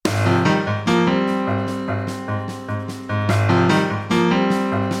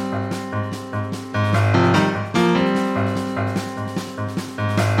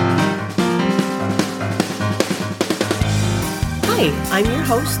I'm your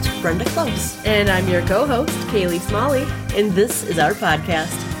host, Brenda Close. And I'm your co-host, Kaili Smalley. And this is our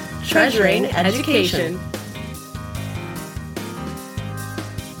podcast, Treasuring Education.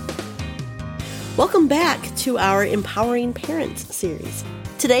 Welcome back to our Empowering Parents series.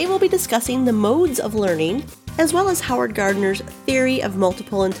 Today we'll be discussing the modes of learning, as well as Howard Gardner's theory of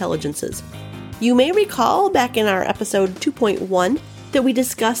multiple intelligences. You may recall back in our episode 2.1 that we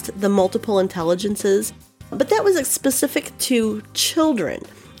discussed the multiple intelligences, but that was specific to children.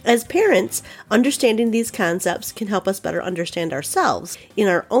 As parents, understanding these concepts can help us better understand ourselves in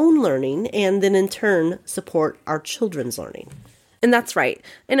our own learning and then in turn support our children's learning. And that's right.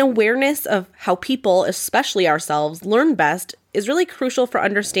 An awareness of how people, especially ourselves, learn best is really crucial for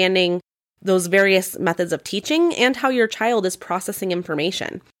understanding those various methods of teaching and how your child is processing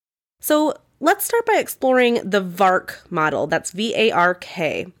information. So let's start by exploring the VARK model, that's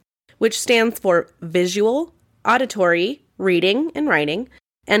V-A-R-K, which stands for visual, auditory, reading and writing,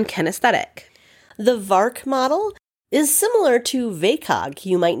 and kinesthetic. The VARK model is similar to VACOG.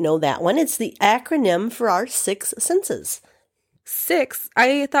 You might know that one. It's the acronym for our 6 senses. 6?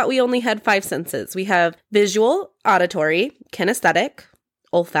 I thought we only had 5 senses. We have visual, auditory, kinesthetic,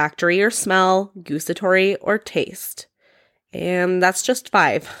 olfactory or smell, gustatory or taste. And that's just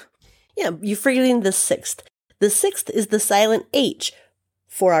 5. Yeah, you're forgetting the 6th. The 6th is the silent H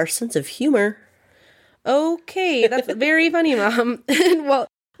for our sense of humor. Okay, that's very funny, Mom. And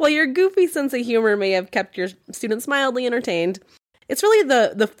while your goofy sense of humor may have kept your students mildly entertained, it's really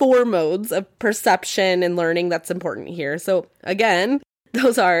the 4 modes of perception and learning that's important here. So again,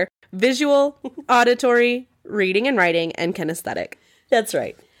 those are visual, auditory, reading and writing, and kinesthetic. That's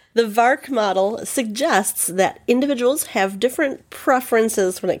right. The VARK model suggests that individuals have different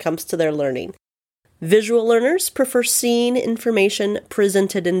preferences when it comes to their learning. Visual learners prefer seeing information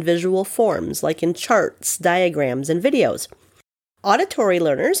presented in visual forms, like in charts, diagrams, and videos. Auditory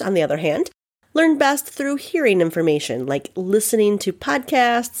learners, on the other hand, learn best through hearing information, like listening to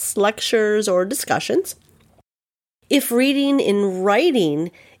podcasts, lectures, or discussions. If reading and writing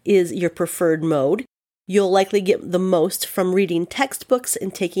is your preferred mode, you'll likely get the most from reading textbooks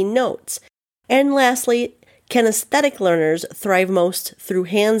and taking notes. And lastly, kinesthetic learners thrive most through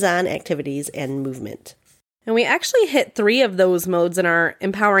hands-on activities and movement. And we actually hit 3 of those modes in our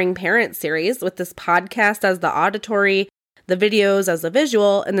Empowering Parents series, with this podcast as the auditory, the videos as the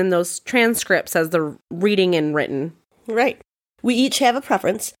visual, and then those transcripts as the reading and written. Right. We each have a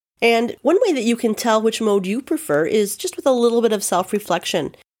preference, and one way that you can tell which mode you prefer is just with a little bit of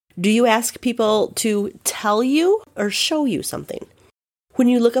self-reflection. Do you ask people to tell you or show you something? When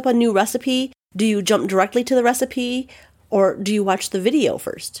you look up a new recipe, do you jump directly to the recipe, or do you watch the video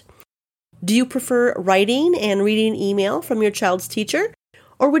first? Do you prefer writing and reading email from your child's teacher,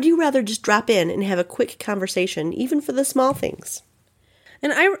 or would you rather just drop in and have a quick conversation, even for the small things?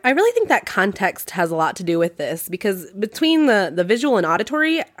 And I really think that context has a lot to do with this, because between the visual and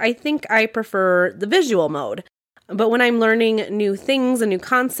auditory, I think I prefer the visual mode. But when I'm learning new things and new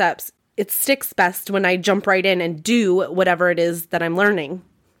concepts, it sticks best when I jump right in and do whatever it is that I'm learning.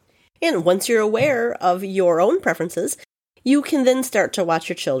 And once you're aware of your own preferences, you can then start to watch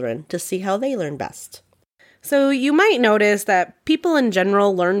your children to see how they learn best. So you might notice that people in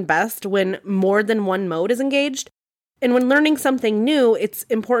general learn best when more than one mode is engaged. And when learning something new, it's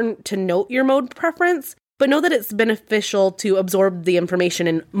important to note your mode preference, but know that it's beneficial to absorb the information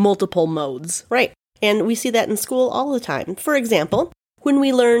in multiple modes. Right. And we see that in school all the time. For example, when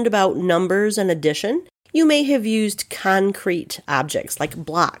we learned about numbers and addition, you may have used concrete objects like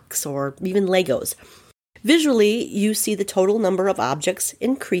blocks or even Legos. Visually, you see the total number of objects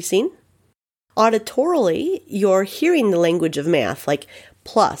increasing. Auditorily, you're hearing the language of math, like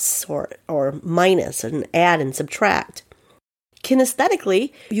plus or minus and add and subtract.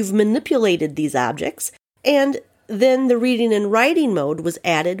 Kinesthetically, you've manipulated these objects, and then the reading and writing mode was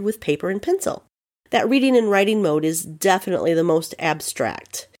added with paper and pencil. That reading and writing mode is definitely the most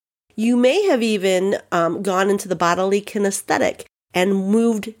abstract. You may have even gone into the bodily kinesthetic and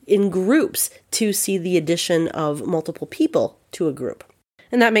moved in groups to see the addition of multiple people to a group.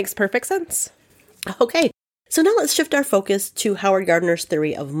 And that makes perfect sense. Okay, so now let's shift our focus to Howard Gardner's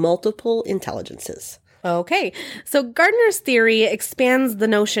theory of multiple intelligences. Okay, so Gardner's theory expands the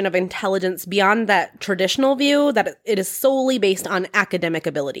notion of intelligence beyond that traditional view that it is solely based on academic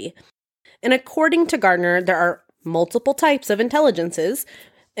ability. And according to Gardner, there are multiple types of intelligences,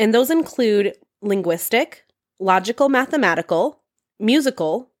 and those include linguistic, logical mathematical,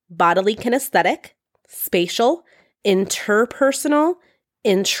 musical, bodily kinesthetic, spatial, interpersonal,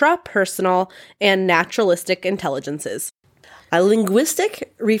 intrapersonal, and naturalistic intelligences. A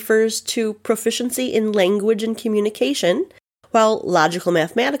linguistic refers to proficiency in language and communication, while logical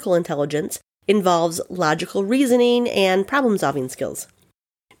mathematical intelligence involves logical reasoning and problem-solving skills.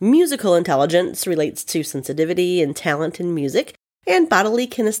 Musical intelligence relates to sensitivity and talent in music, and bodily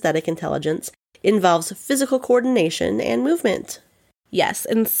kinesthetic intelligence involves physical coordination and movement. Yes,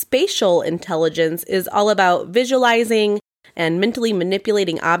 and spatial intelligence is all about visualizing and mentally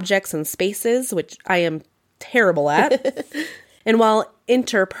manipulating objects and spaces, which I am terrible at. And while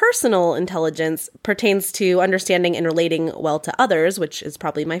interpersonal intelligence pertains to understanding and relating well to others, which is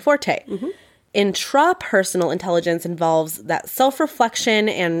probably my forte. Intrapersonal intelligence involves that self-reflection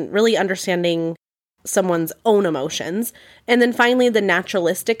and really understanding someone's own emotions. And then finally, the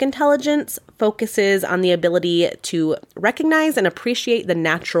naturalistic intelligence focuses on the ability to recognize and appreciate the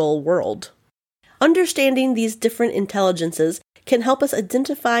natural world. Understanding these different intelligences can help us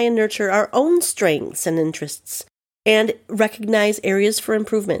identify and nurture our own strengths and interests and recognize areas for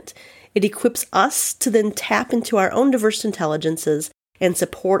improvement. It equips us to then tap into our own diverse intelligences and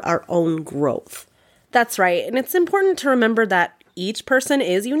support our own growth. That's right. And it's important to remember that each person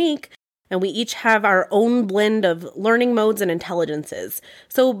is unique, and we each have our own blend of learning modes and intelligences.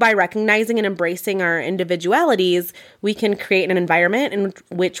 So by recognizing and embracing our individualities, we can create an environment in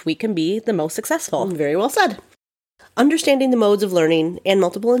which we can be the most successful. Very well said. Understanding the modes of learning and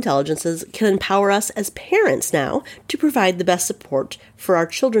multiple intelligences can empower us as parents now to provide the best support for our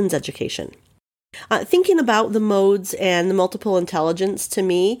children's education. Thinking about the modes and the multiple intelligence to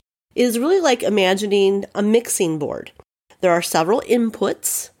me is really like imagining a mixing board. There are several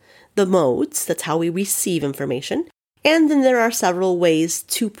inputs, the modes, that's how we receive information, and then there are several ways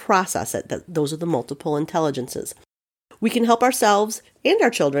to process it. Those are the multiple intelligences. We can help ourselves and our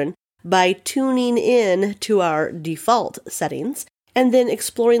children by tuning in to our default settings and then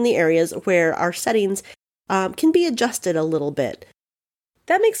exploring the areas where our settings can be adjusted a little bit.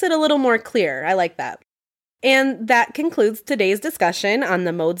 That makes it a little more clear. I like that. And that concludes today's discussion on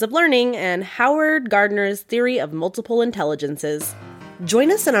the modes of learning and Howard Gardner's theory of multiple intelligences.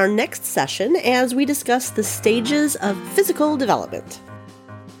 Join us in our next session as we discuss the stages of physical development.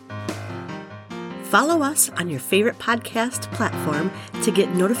 Follow us on your favorite podcast platform to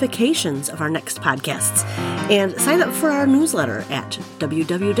get notifications of our next podcasts. And sign up for our newsletter at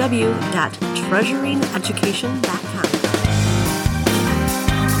www.treasuringeducation.com.